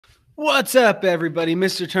What's up, everybody?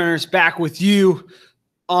 Mr. Turner's back with you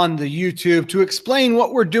on the YouTube to explain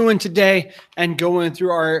what we're doing today and going through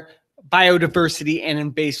our biodiversity and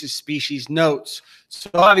invasive species notes. So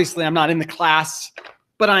obviously I'm not in the class,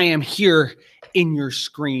 but I am here in your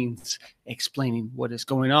screens explaining what is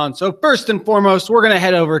going on. So first and foremost, we're going to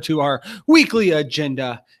head over to our weekly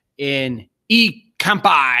agenda in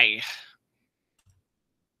eCampi.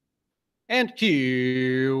 And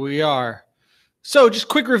here we are. So just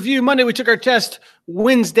quick review. Monday, we took our test.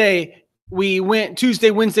 Tuesday,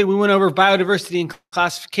 Wednesday, we went over biodiversity and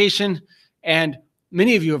classification. And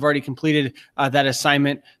many of you have already completed that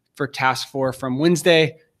assignment for task 4 from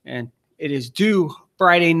Wednesday. And it is due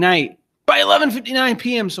Friday night by 11:59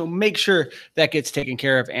 p.m. So make sure that gets taken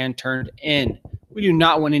care of and turned in. We do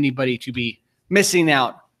not want anybody to be missing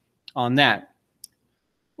out on that.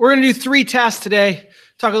 We're going to do 3 tasks today.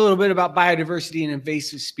 Talk a little bit about biodiversity and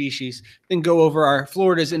invasive species, then go over our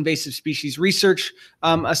Florida's invasive species research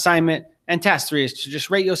assignment. And task 3 is to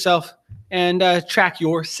just rate yourself and track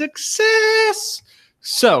your success.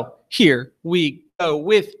 So here we go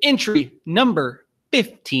with entry number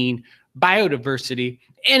 15, biodiversity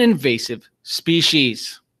and invasive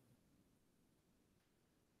species.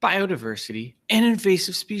 Biodiversity and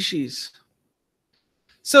invasive species.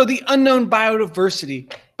 So the unknown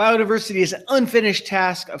biodiversity. Biodiversity is an unfinished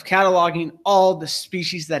task of cataloging all the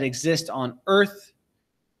species that exist on Earth.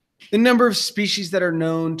 The number of species that are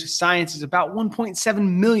known to science is about 1.7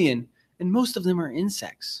 million, and most of them are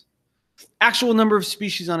insects. Actual number of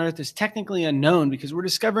species on Earth is technically unknown because we're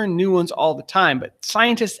discovering new ones all the time, but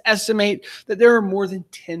scientists estimate that there are more than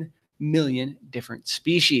 10 million different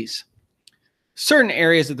species. Certain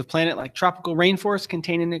areas of the planet, like tropical rainforests,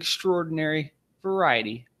 contain an extraordinary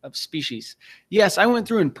variety of species. Yes, I went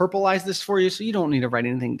through and purpleized this for you, so you don't need to write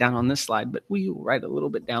anything down on this slide, but we will write a little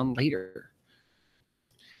bit down later.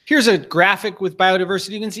 Here's a graphic with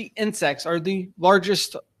biodiversity. You can see insects are the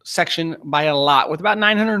largest section by a lot, with about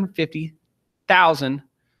 950,000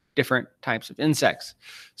 different types of insects.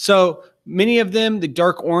 So many of them, the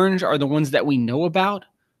dark orange, are the ones that we know about.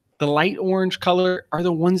 The light orange color are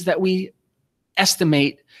the ones that we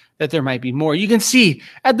estimate that there might be more. You can see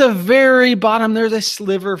at the very bottom, there's a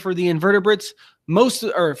sliver for the invertebrates.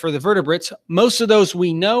 For the vertebrates, most of those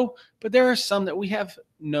we know, but there are some that we have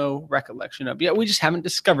no recollection of yet. We just haven't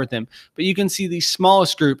discovered them. But you can see the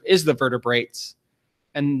smallest group is the vertebrates,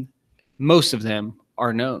 and most of them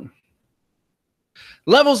are known.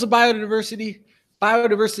 Levels of biodiversity.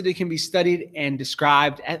 Biodiversity can be studied and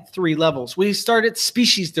described at 3 levels. We start at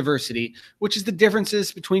species diversity, which is the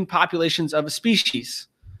differences between populations of a species,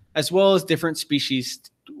 as well as different species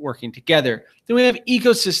working together. Then we have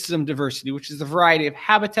ecosystem diversity, which is the variety of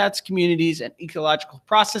habitats, communities, and ecological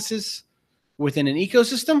processes within an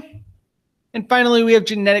ecosystem. And finally, we have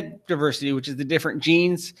genetic diversity, which is the different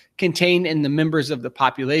genes contained in the members of the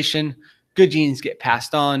population. Good genes get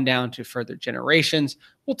passed on down to further generations.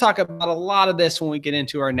 We'll talk about a lot of this when we get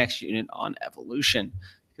into our next unit on evolution,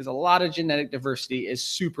 because a lot of genetic diversity is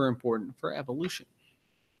super important for evolution.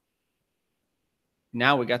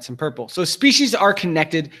 Now we got some purple. So species are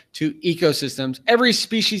connected to ecosystems. Every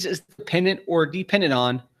species is dependent or dependent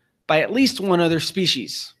on by at least one other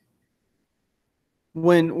species.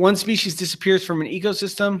 When one species disappears from an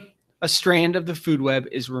ecosystem, a strand of the food web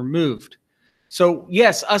is removed. So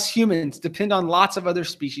yes, us humans depend on lots of other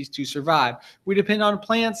species to survive. We depend on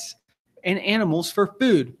plants and animals for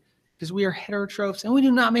food because we are heterotrophs and we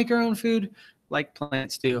do not make our own food like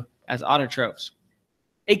plants do as autotrophs.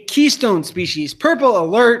 A keystone species, purple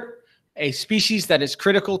alert, a species that is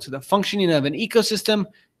critical to the functioning of an ecosystem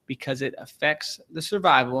because it affects the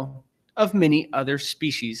survival of many other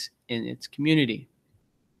species in its community.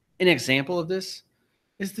 An example of this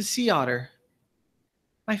is the sea otter,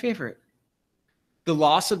 my favorite. The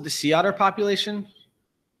loss of the sea otter population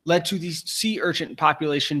led to the sea urchin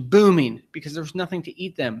population booming because there was nothing to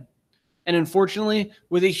eat them. And unfortunately,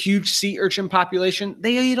 with a huge sea urchin population,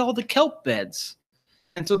 they ate all the kelp beds.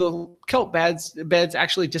 And so the kelp beds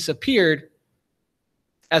actually disappeared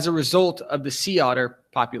as a result of the sea otter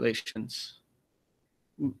populations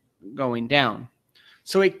going down.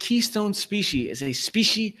 So a keystone species is a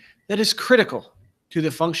species that is critical to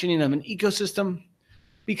the functioning of an ecosystem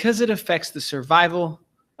because it affects the survival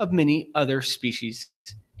of many other species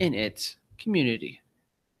in its community.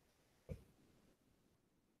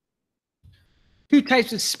 2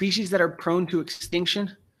 types of species that are prone to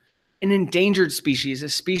extinction. An endangered species, a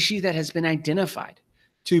species that has been identified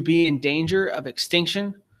to be in danger of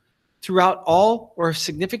extinction throughout all or a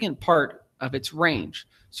significant part of its range.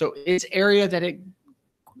 So its area that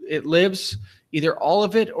it lives, either all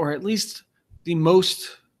of it or at least the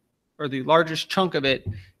most or the largest chunk of it,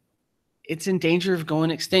 it's in danger of going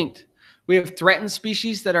extinct. We have threatened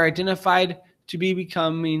species that are identified to be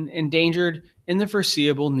becoming endangered in the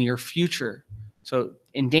foreseeable near future. So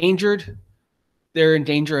endangered, they're in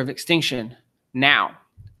danger of extinction now.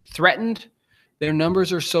 Threatened, their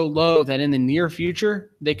numbers are so low that in the near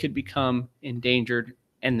future, they could become endangered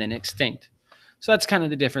and then extinct. So that's kind of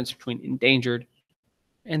the difference between endangered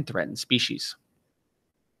and threatened species.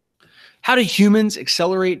 How do humans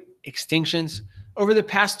accelerate extinctions? Over the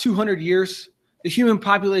past 200 years, the human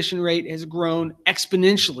population rate has grown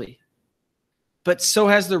exponentially, but so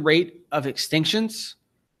has the rate of extinctions.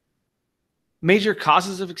 Major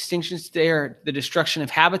causes of extinctions today are the destruction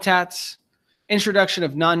of habitats, introduction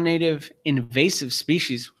of non-native invasive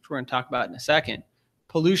species, which we're going to talk about in a second,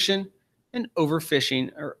 pollution, and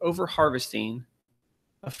overfishing or overharvesting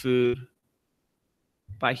of food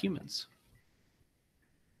by humans.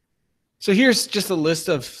 So here's just a list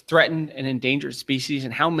of threatened and endangered species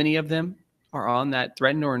and how many of them are on that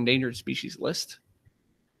threatened or endangered species list.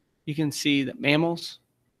 You can see that mammals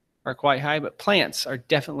are quite high, but plants are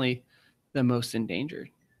definitely the most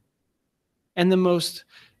endangered and the most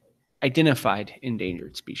identified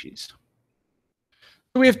endangered species.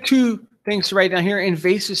 So we have two things to write down here.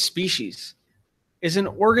 Invasive species is an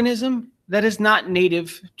organism that is not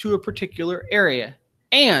native to a particular area,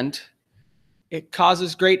 and it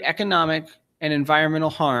causes great economic and environmental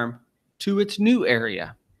harm to its new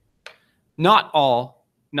area. Not all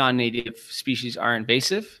non-native species are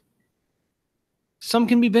invasive. Some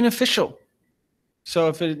can be beneficial. So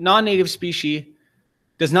if a non-native species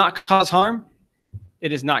does not cause harm,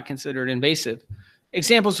 it is not considered invasive.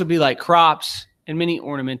 Examples would be like crops and many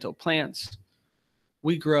ornamental plants.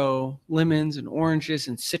 We grow lemons and oranges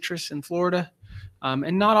and citrus in Florida.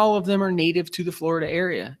 And not all of them are native to the Florida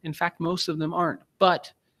area. In fact, most of them aren't,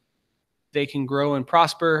 but they can grow and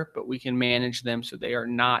prosper, but we can manage them so they are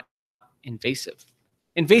not invasive.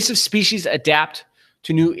 Invasive species adapt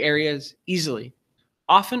to new areas easily,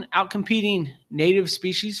 often outcompeting native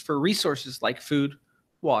species for resources like food,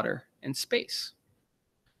 water, and space.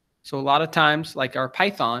 So a lot of times, like our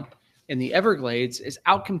python in the Everglades is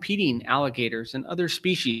outcompeting alligators and other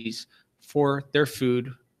species for their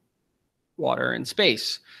food, water, and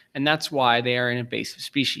space. And that's why they are an invasive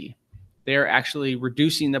species. They are actually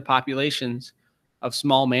reducing the populations of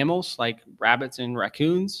small mammals like rabbits and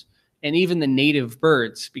raccoons, and even the native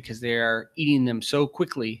birds, because they are eating them so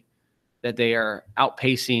quickly that they are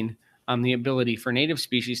outpacing the ability for native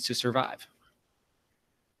species to survive.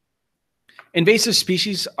 Invasive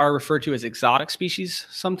species are referred to as exotic species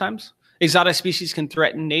sometimes. Exotic species can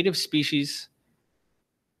threaten native species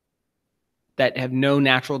that have no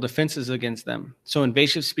natural defenses against them. So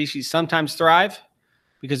invasive species sometimes thrive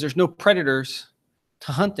because there's no predators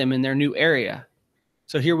to hunt them in their new area.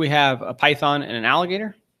 So here we have a python and an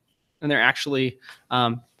alligator, and they're actually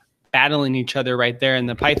battling each other right there. And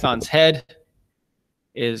the python's head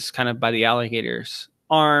is kind of by the alligator's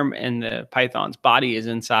arm, and the python's body is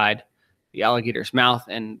inside the alligator's mouth,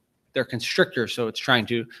 and they're constrictors, so it's trying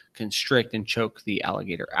to constrict and choke the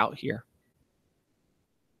alligator out here.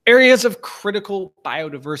 Areas of critical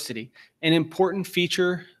biodiversity. An important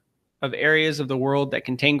feature of areas of the world that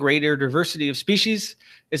contain greater diversity of species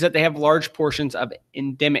is that they have large portions of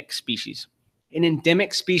endemic species. An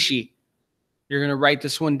endemic species, you're going to write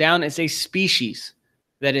this one down, as a species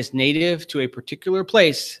that is native to a particular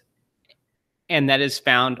place and that is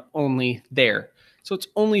found only there. So it's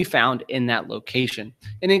only found in that location.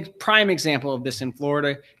 And a prime example of this in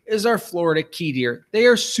Florida is our Florida key deer. They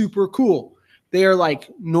are super cool. They are like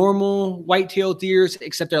normal white-tailed deers,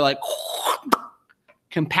 except they're like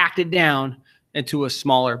compacted down into a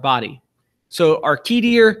smaller body. So our key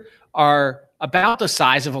deer are about the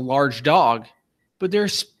size of a large dog, but they're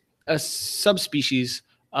a subspecies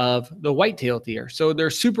of the white-tailed deer. So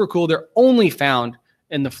they're super cool. They're only found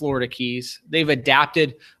in the Florida Keys. They've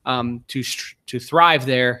adapted to thrive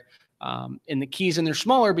there in the Keys, and they're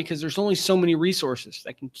smaller because there's only so many resources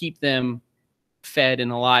that can keep them fed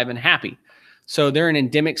and alive and happy. So they're an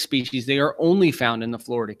endemic species. They are only found in the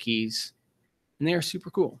Florida Keys, and they are super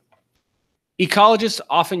cool. Ecologists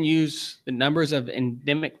often use the numbers of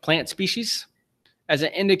endemic plant species as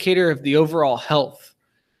an indicator of the overall health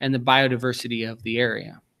and the biodiversity of the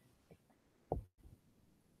area.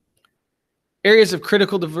 Areas of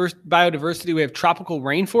critical biodiversity, we have tropical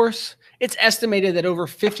rainforests. It's estimated that over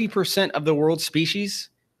 50% of the world's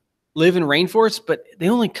species live in rainforests, but they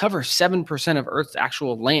only cover 7% of Earth's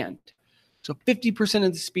actual land. So 50%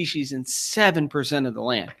 of the species in 7% of the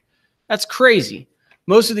land. That's crazy.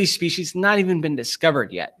 Most of these species not even been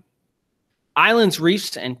discovered yet. Islands,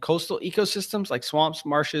 reefs, and coastal ecosystems like swamps,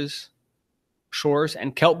 marshes, shores,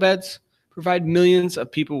 and kelp beds provide millions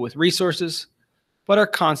of people with resources, but are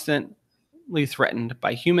constantly threatened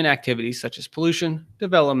by human activities such as pollution,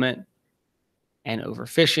 development, and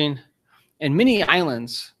overfishing. And many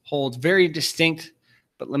islands hold very distinct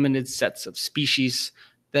but limited sets of species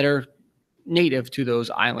that are native to those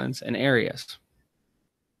islands and areas.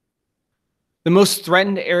 The most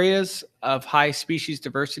threatened areas of high species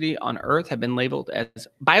diversity on Earth have been labeled as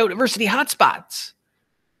biodiversity hotspots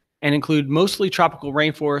and include mostly tropical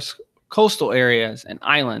rainforests, coastal areas, and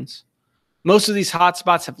islands. Most of these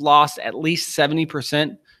hotspots have lost at least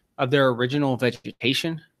 70% of their original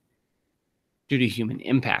vegetation due to human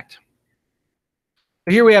impact.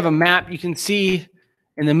 Here we have a map. You can see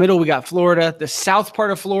in the middle, we got Florida. The south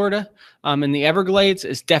part of Florida in the Everglades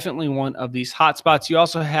is definitely one of these hotspots. You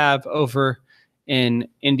also have over in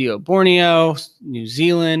Indio, Borneo, New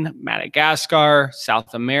Zealand, Madagascar,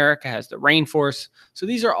 South America has the rainforest. So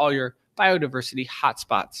these are all your biodiversity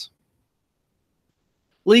hotspots.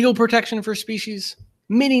 Legal protection for species.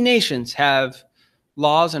 Many nations have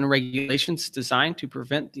laws and regulations designed to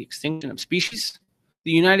prevent the extinction of species.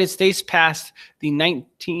 The United States passed in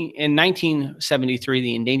 1973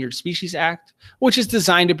 the Endangered Species Act, which is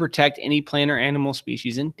designed to protect any plant or animal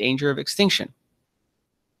species in danger of extinction.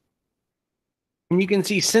 And you can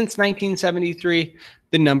see since 1973,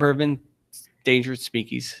 the number of endangered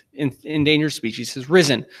species has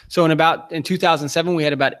risen. So in 2007, we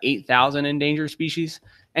had about 8,000 endangered species.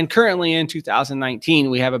 And currently in 2019,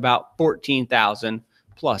 we have about 14,000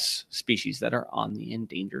 plus species that are on the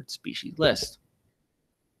endangered species list.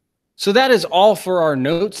 So that is all for our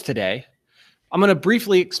notes today. I'm going to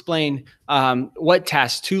briefly explain what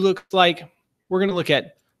Task 2 looks like. We're going to look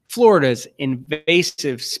at Florida's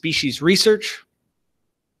invasive species research.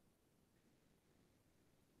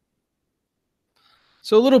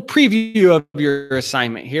 So a little preview of your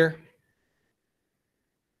assignment here.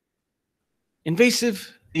 The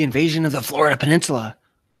invasion of the Florida Peninsula.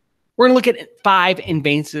 We're going to look at 5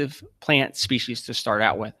 invasive plant species to start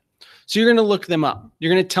out with. So you're going to look them up.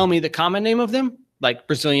 You're going to tell me the common name of them, like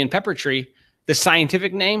Brazilian pepper tree, the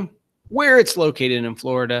scientific name, where it's located in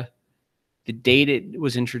Florida, the date it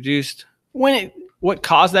was introduced, what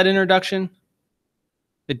caused that introduction,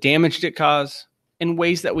 the damage it caused, and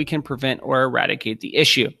ways that we can prevent or eradicate the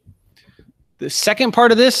issue. The second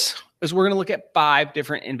part of this is we're going to look at 5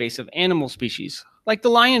 different invasive animal species, like the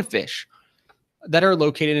lionfish, that are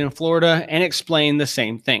located in Florida and explain the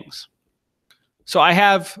same things. So I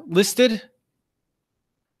have listed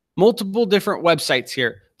multiple different websites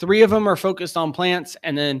here. 3 of them are focused on plants,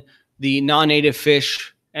 and then the non-native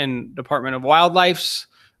fish and Department of Wildlife's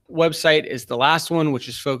website is the last one, which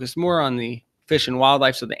is focused more on the fish and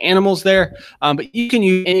wildlife, so the animals there. But you can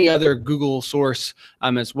use any other Google source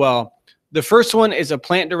as well. The first one is a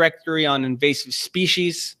plant directory on invasive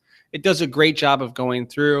species. It does a great job of going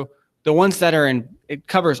through the ones that are it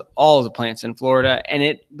covers all of the plants in Florida,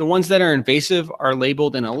 and the ones that are invasive are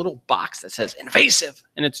labeled in a little box that says invasive,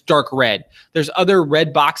 and it's dark red. There's other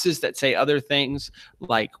red boxes that say other things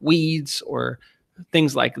like weeds or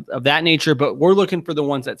things like of that nature, but we're looking for the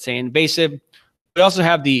ones that say invasive. We also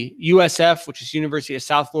have the USF, which is University of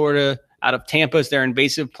South Florida, out of Tampa, is their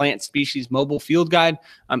invasive plant species mobile field guide.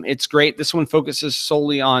 It's great. This one focuses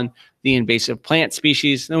solely on the invasive plant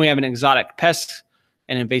species. Then we have an exotic pests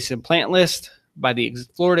and invasive plant list by the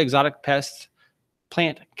Florida Exotic Pests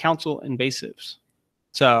Plant Council Invasives.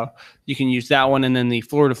 So you can use that one. And then the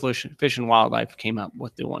Florida Fish and Wildlife came up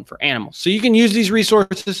with the one for animals. So you can use these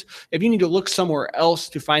resources. If you need to look somewhere else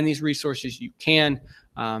to find these resources, you can.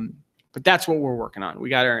 But that's what we're working on. We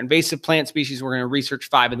got our invasive plant species. We're going to research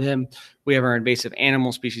 5 of them. We have our invasive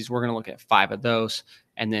animal species. We're going to look at 5 of those.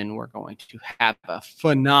 And then we're going to have a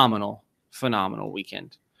phenomenal, phenomenal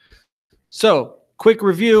weekend. So quick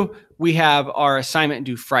review. We have our assignment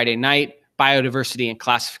due Friday night, biodiversity and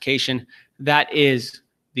classification. That is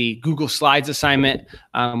the Google Slides assignment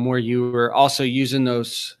where you were also using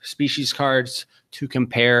those species cards to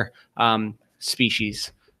compare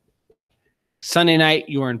species. Sunday night,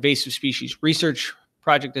 your invasive species research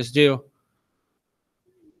project is due.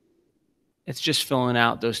 It's just filling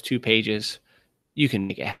out those 2 pages. You can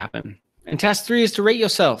make it happen. And task 3 is to rate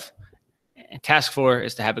yourself. And task 4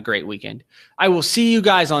 is to have a great weekend. I will see you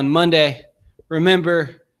guys on Monday.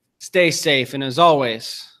 Remember, stay safe. And as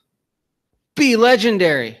always, be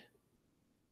legendary.